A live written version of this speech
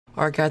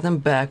Alright guys, I'm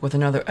back with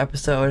another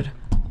episode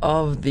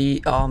of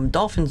the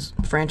Dolphins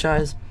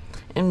franchise,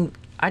 and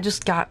I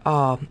just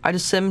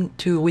simmed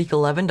to week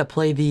 11 to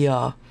play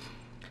the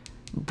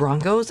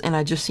Broncos, and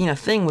I just seen a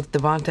thing with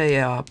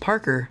DeVante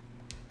Parker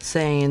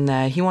saying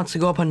that he wants to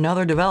go up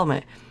another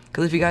development,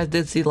 because if you guys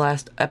did see the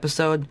last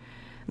episode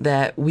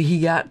that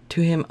he got to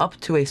him up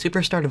to a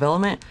superstar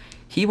development,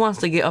 he wants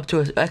to get up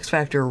to an X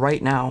Factor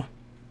right now.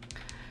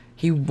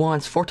 He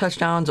wants 4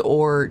 touchdowns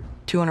or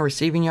 200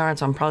 receiving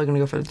yards. I'm probably going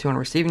to go for the 200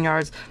 receiving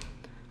yards.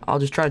 I'll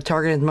just try to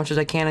target as much as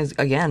I can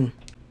again.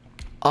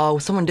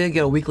 Someone did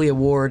get a weekly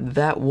award.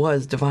 That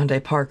was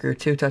DeVante Parker,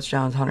 2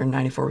 touchdowns,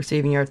 194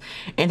 receiving yards,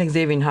 and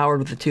Xavier Howard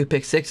with the 2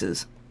 pick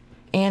sixes.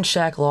 And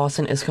Shaq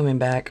Lawson is coming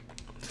back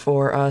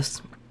for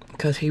us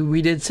because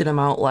we did sit him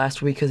out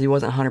last week because he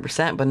wasn't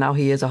 100%, but now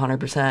he is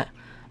 100%.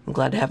 I'm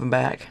glad to have him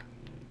back.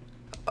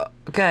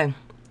 Okay.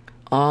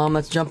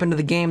 Let's jump into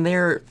the game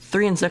there.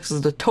 3-6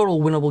 is the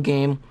total winnable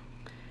game.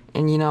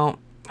 And, you know,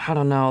 I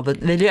don't know.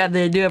 They do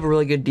have a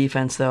really good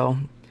defense, though.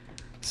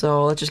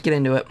 So, let's just get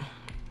into it.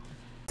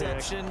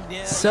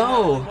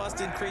 So,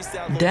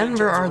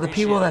 Denver are the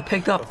people that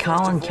picked up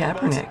Colin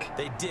Kaepernick.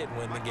 They did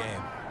win the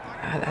game.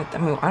 I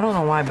mean, I don't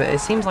know why, but it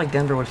seems like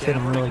Denver would fit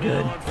him really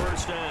good.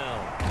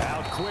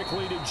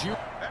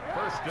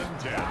 First and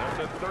 10 at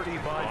the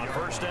 35. On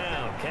first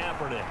down,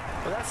 Kaepernick.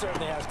 Well, that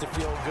certainly has to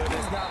feel good.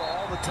 It's not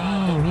all the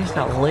time. Damn, he just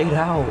got laid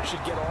out.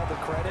 Should get all the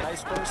credit.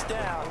 Nice first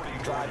down.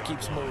 Drive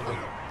keeps moving.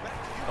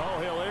 Oh,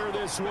 he'll air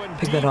this one.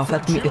 Pick that off.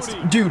 That's me.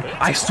 Dude,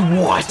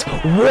 what?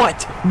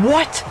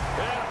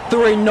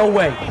 There ain't no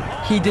way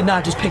he did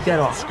not just pick that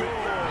off.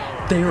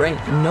 There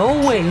ain't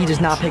no way he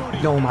does not pick.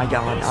 Oh my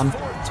god.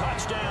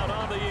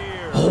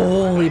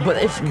 Holy, but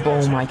if,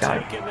 oh my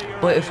god.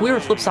 But if we were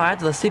flip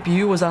sides, the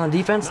CPU was on the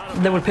defense,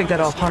 they would pick that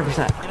off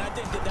 100%.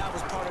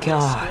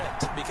 God.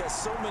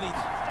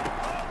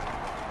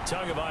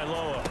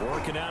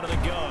 Working out of the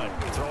gun,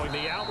 throwing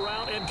the out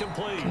route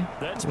incomplete.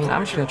 Okay. I mean,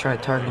 I'm just gonna try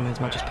to target him as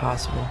much as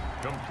possible.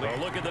 Well,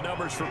 look at the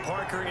numbers for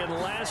Parker in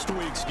last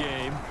week's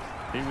game.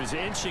 He was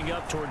inching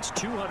up towards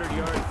 200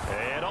 yards.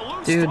 And a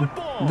loose dude,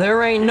 football.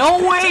 There ain't no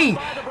way.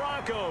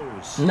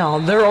 No,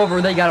 they're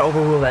over. They gotta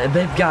overrule that.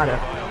 They've got it.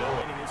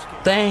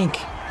 Thank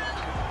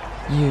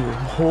you,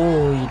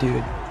 holy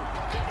dude.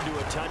 Do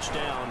a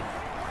touchdown.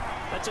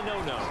 That's a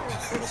no-no.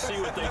 We'll see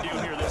what they do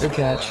here this good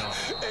catch.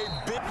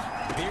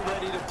 Be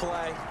ready to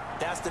play.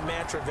 That's the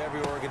mantra of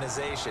every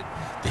organization.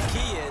 The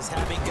key is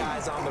having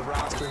guys on the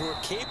roster who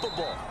are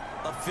capable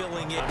of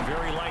filling in.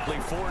 Very likely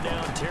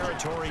 4-down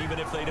territory, even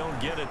if they don't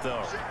get it,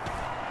 though.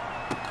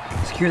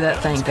 Secure that,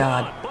 thank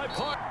God.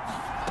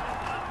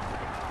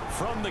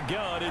 From the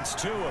gun, it's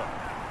Tua.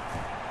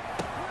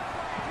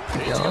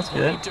 Yeah, that's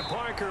good. To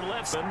Parker,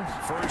 left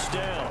first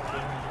down.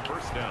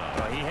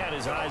 He had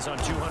his eyes on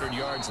 200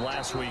 yards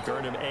last week,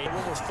 earned him 8.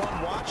 What was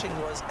fun watching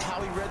was how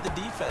he read the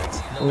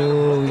defense.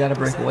 Oh, we gotta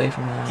break away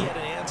from that. He had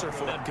an answer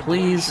for that.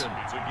 Please.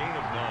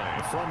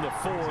 From the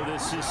 4,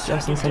 this is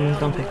Justin Simmons,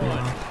 don't pick me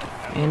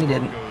off. And he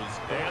didn't.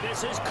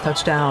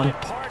 Touchdown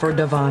for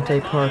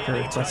DeVante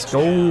Parker. Let's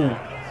go.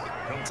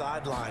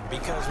 Sideline,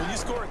 because when you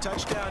score a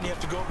touchdown, you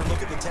have to go over and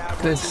look at the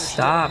tab. Good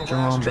stop,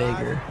 Jerome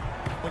Baker.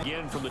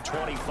 Again from the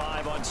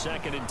 25 on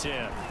 2nd and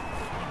 10.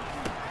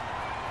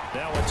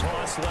 Now a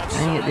toss left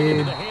Dang it, side dude.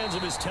 into the hands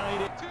of his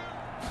tight end.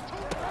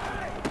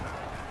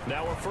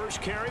 Now a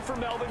first carry for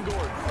Melvin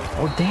Gordon.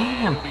 Oh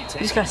damn, he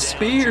just got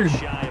speared.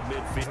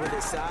 With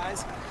his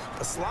size,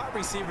 the slot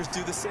receivers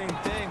do the same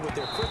thing with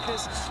their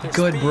quickness. Their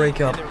good speed,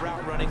 breakup. and their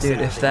route running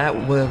Dude, if savvy.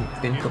 that would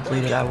have been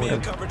completed, I would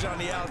have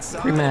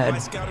pretty mad.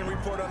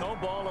 No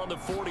ball on the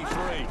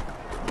 43.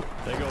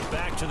 They go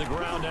back to the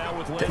ground now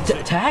with Lindsay.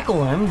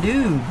 Tackle him,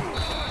 dude.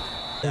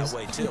 That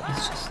way too.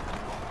 It's just...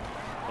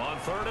 On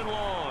 3rd and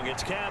long,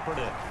 it's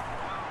Kaepernick.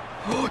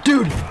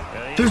 Dude,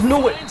 there's no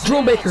way.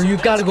 Jerome Baker,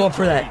 you've got to go up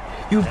for that.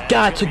 You've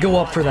got to go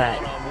up for that.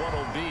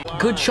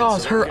 Good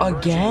Shaw's hurt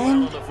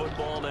again?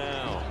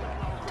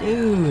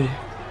 Dude,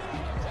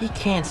 he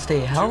can't stay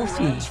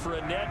healthy. From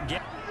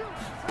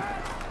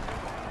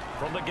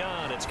the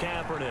gun, it's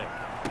Kaepernick.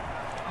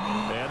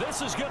 And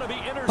this is going to be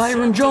intercepted.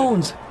 Byron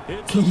Jones.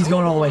 He's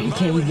going all the way. He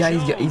can't.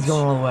 He's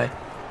going all the way.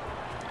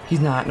 He's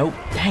not. Nope.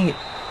 Dang it.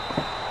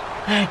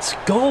 Let's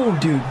go,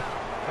 dude.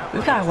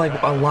 We've got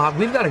like a lot.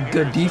 We've got a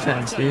good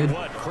defense, dude.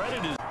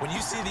 When you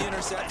see the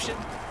interception,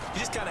 you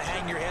just kind of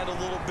hang your head a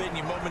little bit and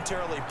you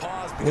momentarily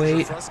pause because Wait,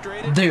 you're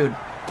frustrated. dude.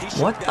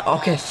 What the?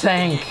 Okay,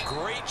 thank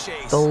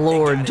the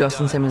Lord.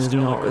 Justin Simmons is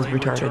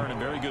retarded.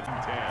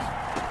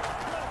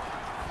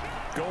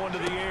 Going to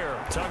the air.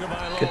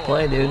 Good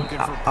play, dude.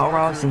 Out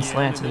routes and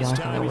slants are the only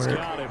thing that work.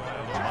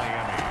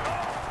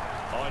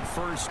 On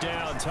first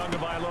down,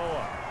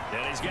 Tagovailoa.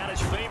 And he's got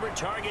his favorite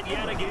target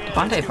yet again.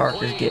 DeVante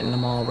Parker's getting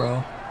them all,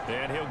 bro.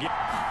 And he'll get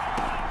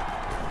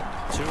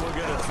Tua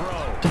gonna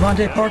throw.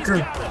 DeVante Parker.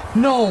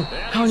 No.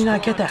 How did he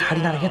not get that? How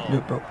did he not get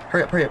that, bro?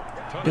 Hurry up, hurry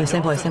up. Do the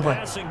same play, same play.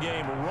 Passing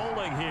game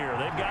rolling here.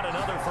 They've got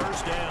another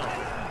first down.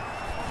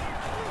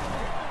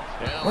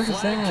 What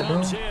is that,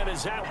 bro?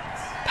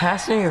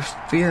 Pass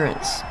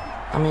interference.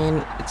 I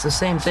mean, it's the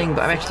same thing,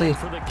 but I'm actually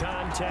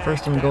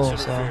first and goal,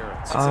 so.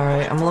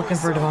 Alright, I'm looking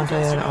for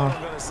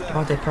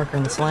DeVante Parker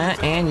in the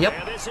slant, and yep,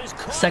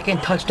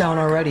 second touchdown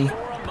already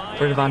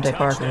for DeVante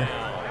Parker.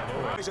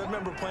 I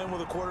remember playing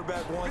with a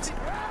quarterback once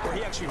where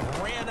he actually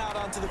ran out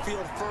onto the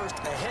field first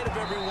ahead of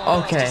everyone.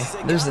 Okay,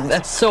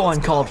 that's so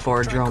uncalled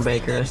for, Jerome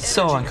Baker. It's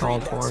so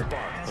uncalled for.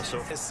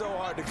 It's so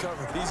hard to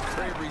cover these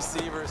great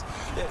receivers.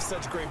 They have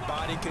such great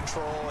body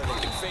control, and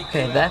they can fake.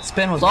 Okay, that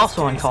spin was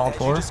also uncalled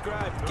for. And 3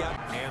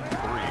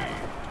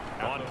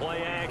 on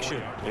play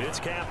action.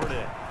 It's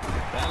Kaepernick.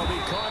 That'll be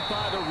caught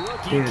by the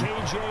rookie. Dude,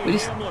 we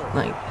just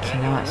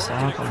cannot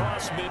stop him.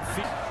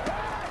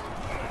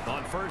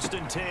 On 1st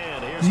and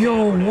 10.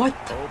 Yo, what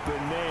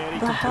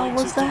the hell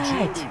was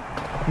that?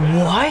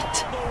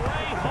 What?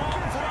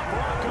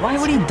 Why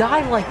would he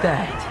dive like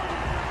that?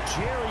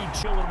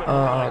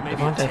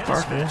 DeVante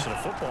Parker.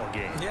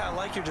 Yeah, I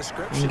like your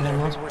description.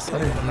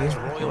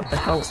 What the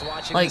hell?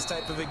 Like,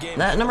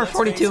 that number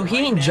 42, he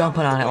ain't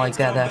jumping on it like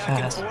that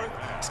fast.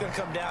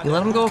 You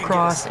let him go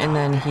across, and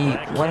then he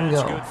let him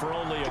go.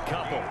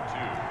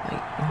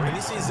 When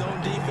you see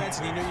zone defense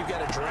and you know you've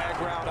got a drag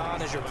route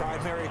on as your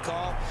primary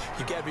call,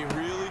 you got to be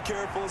really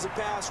careful as a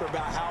passer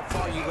about how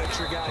far you let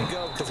your guy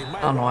go, because he might.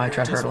 I don't know why I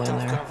tried hurdling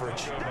there.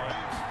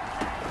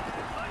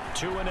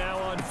 2 and now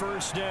on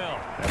 1st down.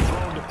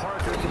 Thrown to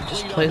Parker,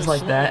 just plays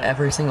like that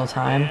every single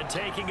time.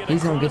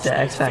 He's gonna get the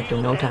X factor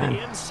in no time.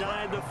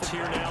 Inside the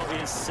here now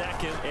is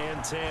 2nd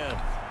and 10.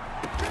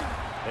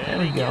 There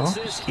we go.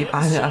 Just keep.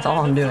 That's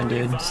all I'm doing,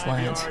 dude.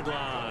 Slants.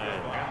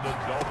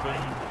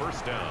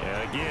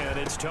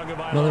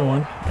 Another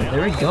one.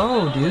 There we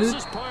go, dude.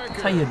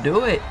 That's how you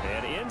do it.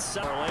 And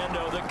inside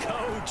Orlando, the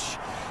coach.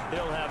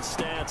 He'll have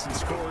stats and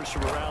scores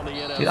from around the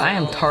NFL. Dude, I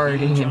am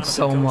targeting him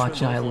so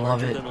much, and I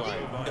love it.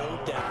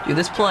 Dude,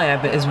 this play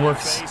is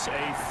works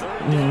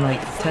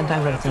like 10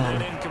 times out of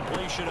 10.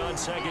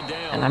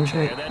 And I'm just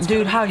gonna,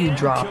 dude, how do you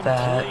drop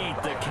that?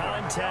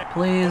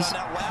 Please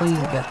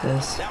get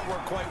this.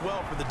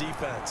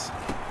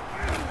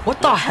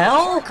 What the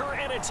hell?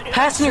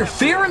 Pass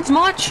interference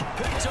much?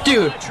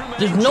 Dude,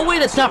 there's no way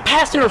that's not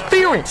pass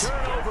interference.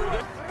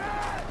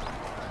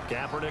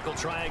 Kaepernick will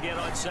try again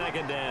on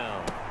 2nd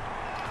down.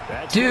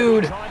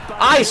 Dude,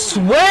 I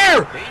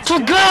swear to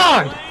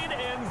God.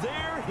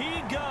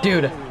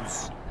 Dude,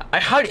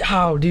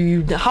 how do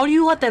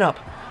you let that up?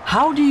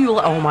 How do you?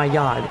 Oh my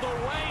God,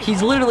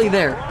 he's literally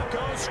there.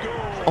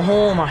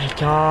 Oh my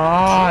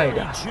God,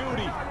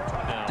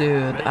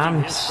 dude,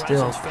 I'm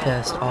still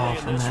pissed off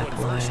from that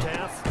play.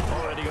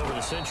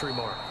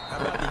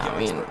 I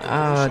mean,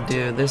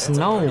 dude, there's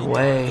no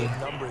way.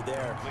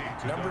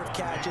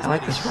 I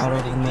like this route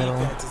over the middle.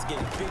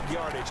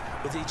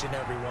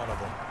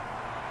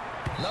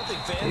 Nothing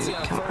fancy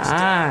on come first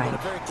down, on. but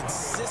a very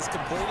consistent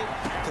completed.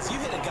 Because you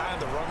hit a guy on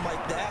the run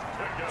like that,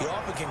 you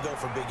often can go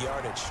for big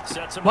yardage.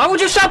 Why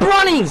would you stop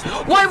running?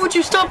 Why would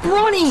you stop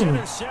running?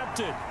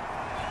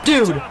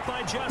 Dude,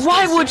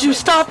 why would you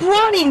stop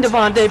running,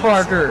 DeVante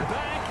Parker?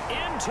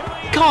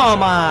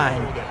 Come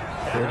on.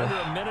 Dude.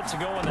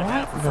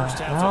 What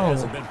the hell?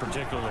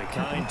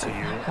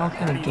 How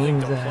kind of game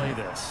is that?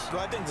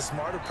 Well, I think the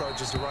smart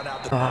approach is to run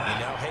out the ball. You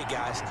know, hey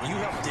guys, you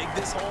help dig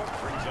this hole.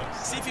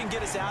 See if you can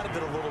get us out of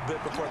it a little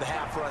bit before the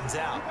half runs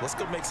out. Let's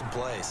go make some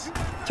plays.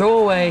 Throw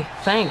away.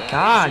 Thank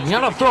God. You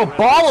gotta throw a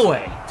ball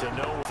away.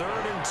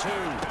 3rd and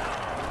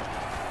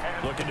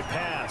 2. Looking to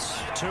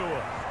pass.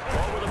 Tua.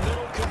 Over the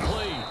middle,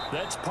 complete.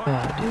 That's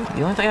dude,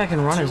 the only thing I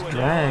can run is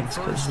drags,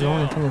 because it's the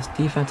only thing this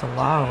defense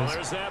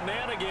allows.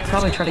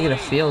 Probably try to get a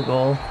field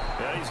goal.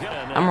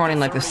 I'm running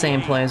like the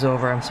same plays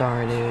over. I'm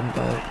sorry, dude,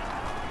 but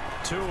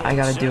I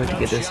gotta do it to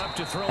get this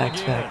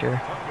X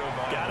factor.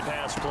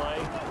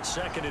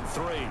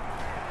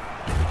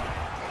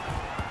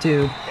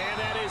 Dude.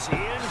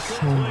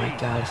 Oh my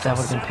God, if that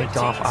would have been picked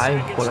off,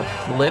 I would have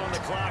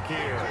flipped.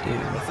 Dude.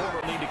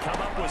 Need to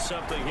come up with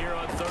something here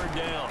on 3rd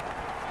down.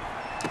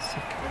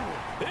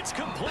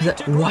 Is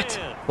that, what?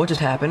 What just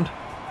happened?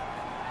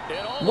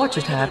 What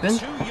just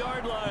happened?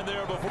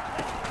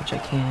 Which I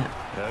can't.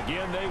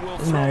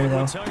 Doesn't matter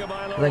though,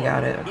 because I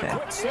got it. Okay.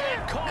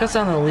 Cuts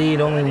down the lead,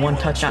 only 1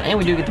 touchdown, and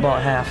we do get the ball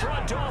at half.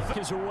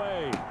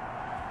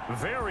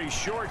 Very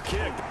short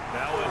kick.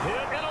 Now a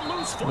hit and a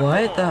loose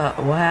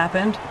what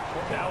happened?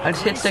 I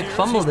just hit stick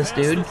fumble this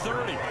dude.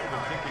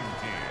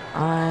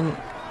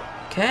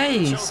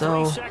 Okay,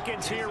 so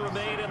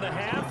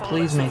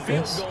please make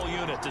this.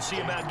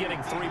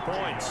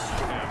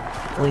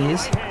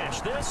 Please.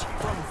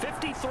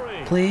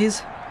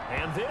 Please.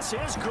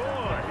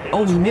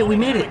 Oh, we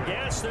made it.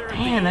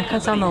 Man, that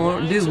cuts down the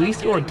low. Dude, we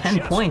scored 10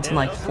 points in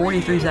like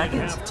 43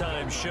 seconds.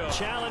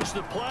 Challenge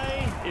the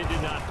play. It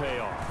did not pay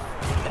off.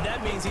 And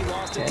that means he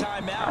lost a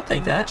timeout. I'll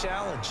take that.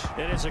 Challenge.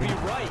 And it's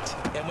right.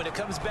 And when it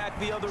comes back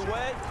the other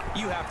way,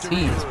 you have to.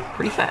 He's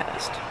pretty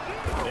fast.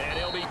 And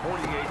he'll be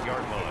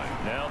 48-yard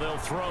line. Now they'll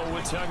throw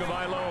with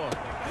Tagovailoa.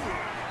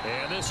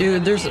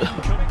 Dude, there's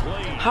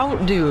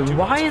dude,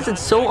 why is it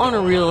so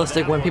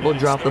unrealistic when people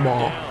drop the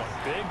ball?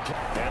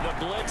 And the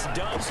blitz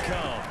does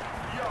come.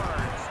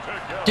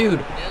 Dude,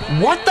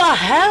 what the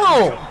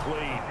hell?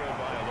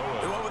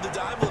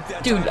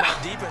 Dude,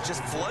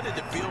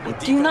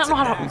 do you not know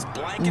how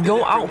to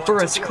go out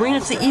for a screen?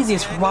 It's the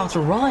easiest route to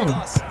run.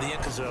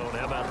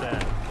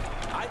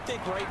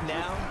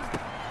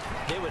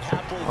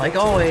 Like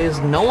always,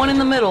 no one in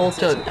the middle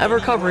to ever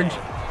coverage.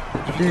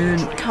 Dude,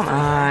 come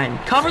on.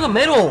 Cover the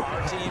middle.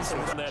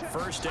 That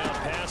first down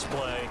pass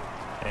play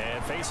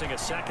and facing a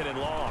 2nd and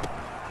long.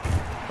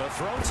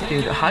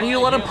 Dude, how do you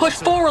let him push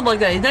forward like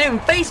that? He's not even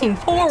facing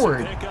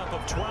forward.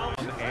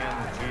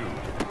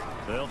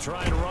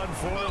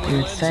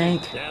 Dude,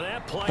 thank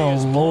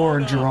the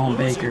Lord, Jerome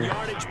Baker.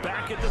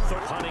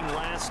 Hunting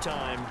last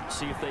time.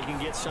 See if they can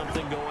get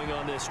something going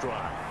on this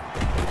drive.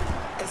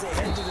 As they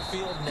head to the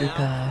field now, good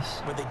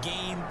pass. with the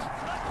game.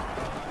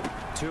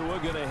 Tua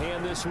gonna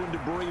hand this one to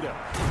Breida.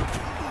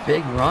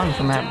 Big run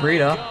from Matt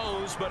Breida.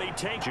 But he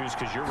takes you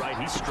because you're right.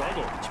 He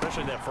struggled,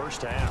 especially in that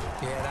first half.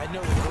 Yeah, and I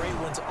know the great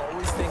ones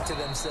always think to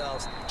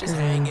themselves, just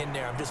hang in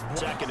there. I'm just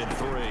 2nd and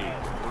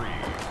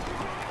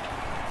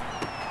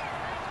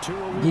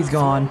 3. He's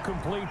gone.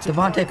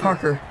 DeVante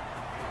Parker,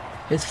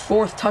 his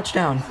 4th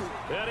touchdown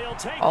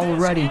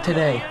already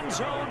today.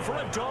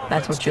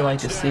 That's what you like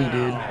to see,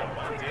 dude.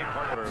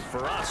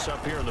 For us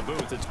up here in the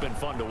booth, it's been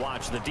fun to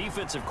watch. The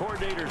defensive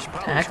coordinators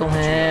tackle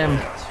him.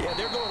 Yeah,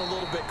 they're going a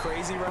little bit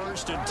crazy.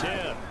 First and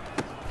 10.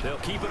 They'll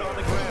keep it on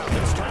the ground.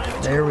 It's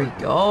time. There we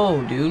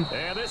go, dude.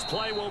 And this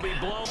play will be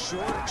blown.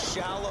 Short,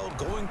 shallow,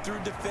 going through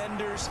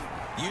defenders,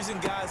 using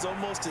guys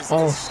almost as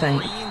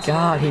thank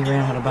God he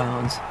ran out of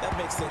bounds. That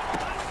makes it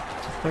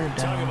 3rd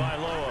down.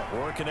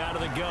 Working out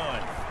of the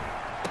gun.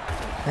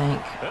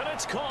 Thank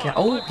God.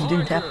 Oh, he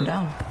didn't tap him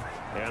down.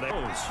 And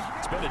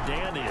it's been a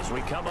dandy as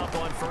we come up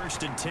on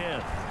 1st and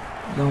 10.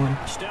 Going.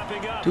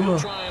 Stepping up. Do a.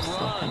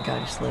 Oh, thank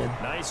God he slid.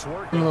 Nice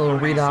work. A little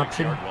read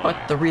option,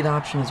 but the read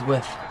option is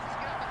with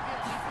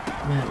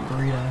Matt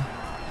Breida.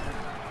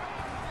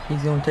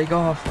 He's going to take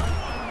off.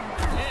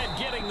 And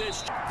getting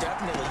this.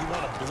 Definitely, you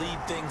want to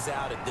bleed things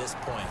out at this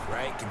point,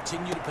 right?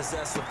 Continue to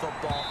possess the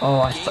football.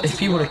 Oh, if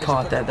he would have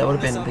caught that, that would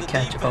have been the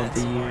catch of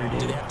the year,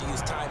 dude. Have to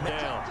use time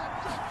down.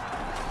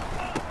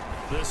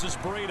 This is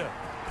Breida.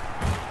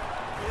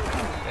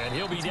 And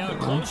he'll be down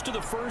close to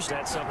the first.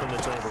 That's something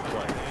that's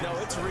overplayed. No,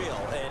 it's real,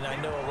 and I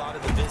know a lot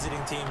of the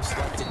visiting teams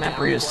left it. Matt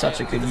Breida is such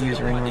a good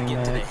user in running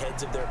back.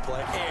 Heads of their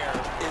play. Air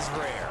is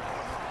rare.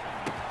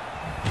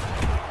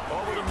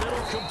 Over the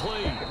middle,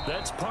 complete.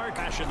 That's Park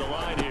pushing the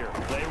line here.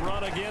 They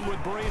run again with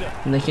Breida.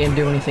 And they can't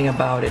do anything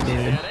about it, dude.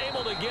 And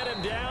able to get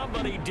him down,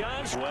 but he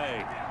does.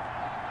 Way.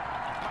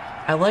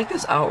 I like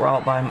this out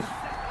route by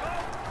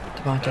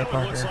DeVante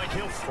Parker.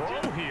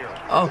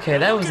 Okay,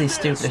 that was the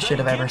stupidest shit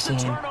I've ever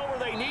seen.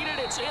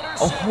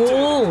 Oh,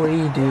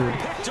 holy dude.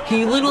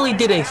 He literally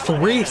did a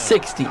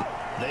 360.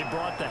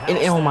 And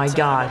oh my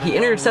God, he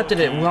intercepted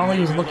it while he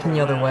was looking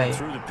the other way.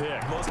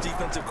 Most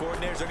defensive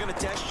coordinators are going to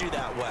test you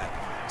that way.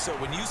 So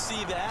when you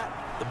see that,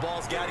 the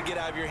ball's got to get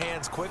out of your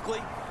hands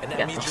quickly, and that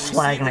got means the your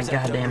flag in a receivers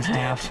have to goddamn understand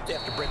half. They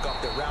have to break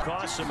off their route.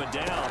 Cross him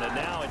down, and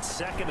now it's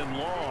 2nd and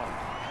long.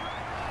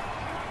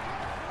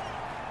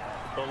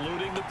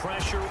 Eluding the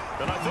pressure,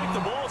 and I think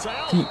the ball's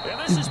out. And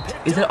this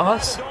is it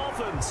us?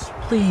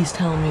 Please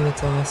tell me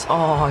it's us.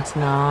 Oh, it's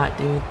not,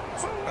 dude.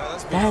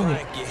 Dang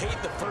it. You hate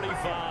the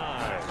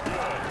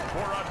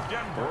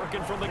 35.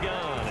 Working from the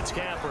gun. It's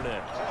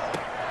Kaepernick.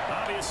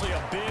 Obviously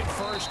a big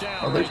first down.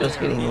 Oh, they're just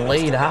getting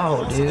laid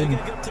out, dude. You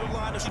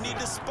need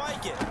to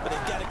spike it, but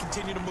they've got to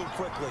continue to move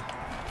quickly.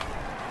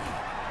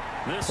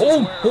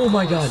 Oh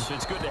my God.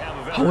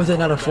 How is that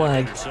not a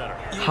flag?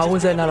 How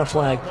is that not a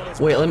flag?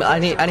 Wait, I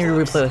need to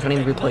replay this. I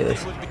need to replay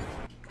this.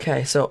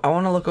 Okay, so I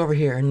want to look over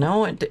here.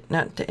 No,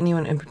 not to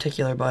anyone in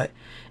particular, but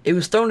it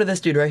was thrown to this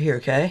dude right here,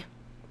 okay?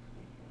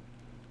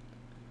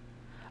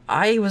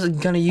 I was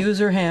going to use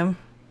him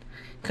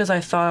because I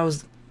thought I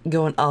was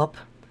going up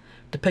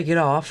to pick it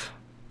off.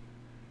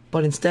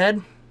 But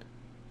instead,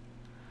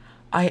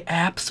 I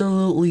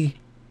absolutely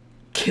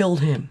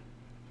killed him.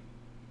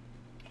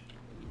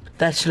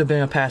 That should have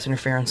been a pass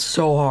interference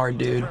so hard,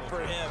 dude.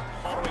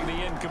 Following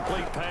the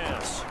incomplete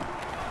pass.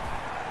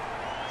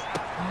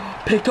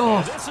 Picked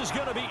off. This is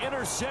going to be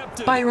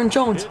intercepted. Byron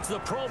Jones.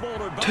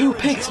 2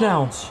 picks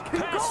now.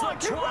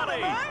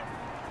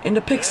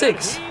 Into pick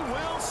 6.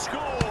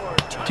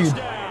 Dude,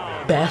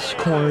 best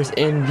corners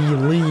in the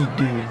league,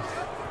 dude.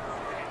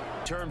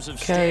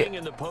 Okay,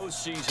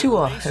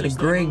 Tua had a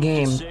great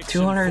game.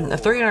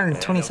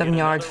 327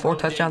 yards, 4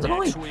 touchdowns, and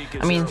only, 3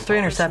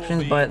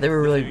 interceptions, but they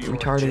were really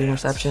retarded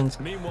interceptions.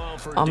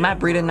 Matt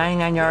Breida,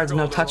 99 yards,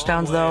 no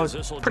touchdowns though.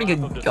 Pretty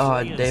good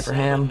day for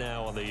him.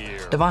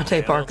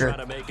 DeVante Parker,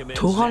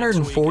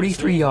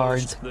 243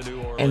 yards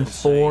and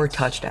 4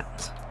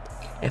 touchdowns.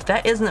 If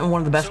that isn't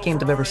one of the best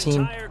games I've ever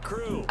seen,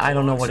 I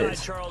don't know what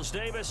is.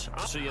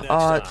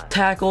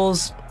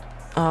 Tackles,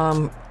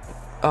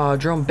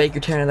 Jerome Baker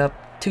tearing it up.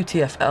 2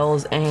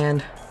 TFLs,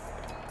 and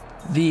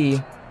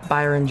the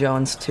Byron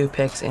Jones 2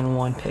 picks and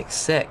 1 pick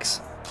 6.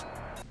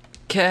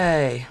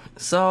 Okay,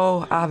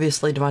 so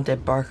obviously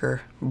DeVante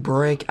Parker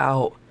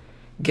breakout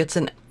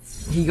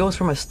he goes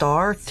from a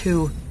star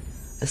to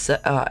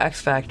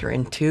X Factor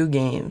in 2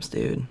 games,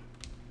 dude.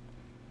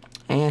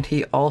 And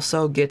he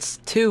also gets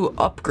 2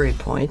 upgrade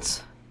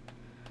points.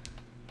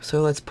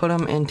 So let's put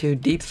him into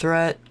deep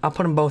threat. I'll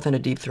put them both into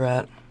deep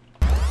threat.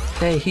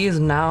 Okay, he is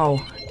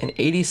now an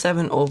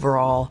 87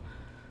 overall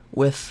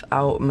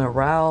without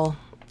morale,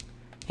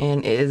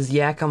 and it is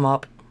yak 'em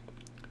up.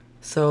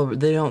 So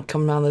they don't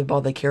come down the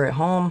ball, they carry it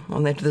home.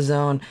 When they enter the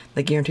zone,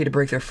 they guarantee to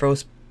break their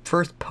first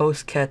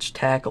post-catch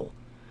tackle.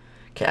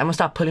 Okay, I'm gonna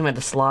stop putting him at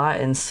the slot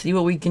and see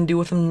what we can do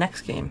with him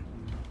next game.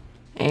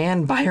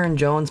 And Byron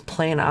Jones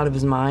playing out of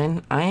his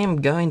mind. I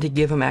am going to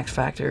give him X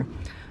Factor.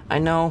 I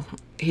know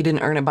he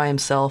didn't earn it by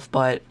himself,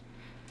 but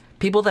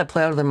people that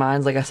play out of their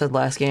minds, like I said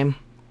last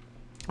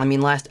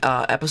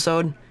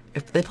episode,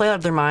 if they play out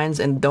of their minds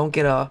and don't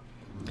get a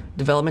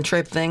development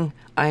trait thing,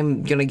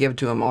 I'm gonna give it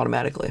to him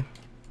automatically.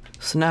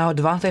 So now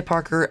DeVante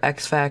Parker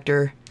X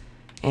Factor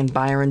and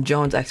Byron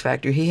Jones X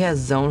Factor. He has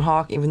Zone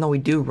Hawk, even though we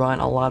do run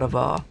a lot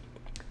of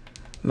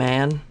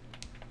man,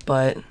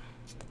 but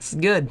it's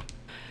good.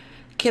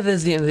 Okay, this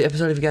is the end of the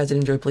episode. If you guys did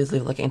enjoy, please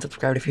leave a like and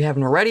subscribe if you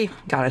haven't already.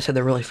 God, I said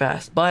that really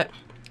fast, but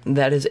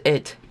that is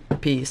it.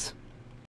 Peace.